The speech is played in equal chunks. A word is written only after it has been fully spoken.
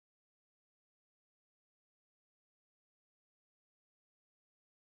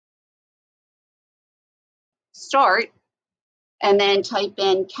start and then type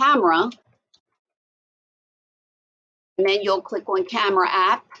in camera. And then you'll click on camera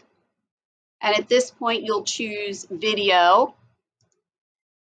app. And at this point, you'll choose video.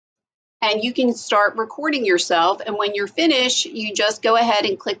 And you can start recording yourself. And when you're finished, you just go ahead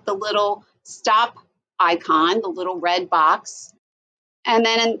and click the little stop icon, the little red box. And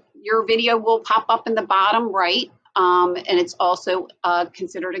then your video will pop up in the bottom right. And it's also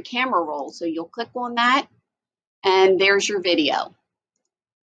considered a camera roll. So you'll click on that, and there's your video.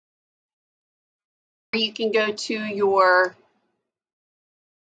 You can go to your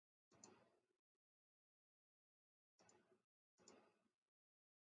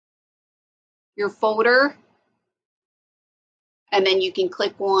folder, and then you can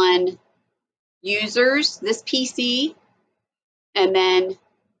click on users, this PC, and then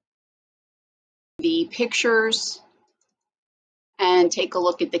the pictures, and take a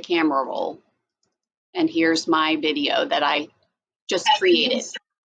look at the camera roll. And here's my video that I just created.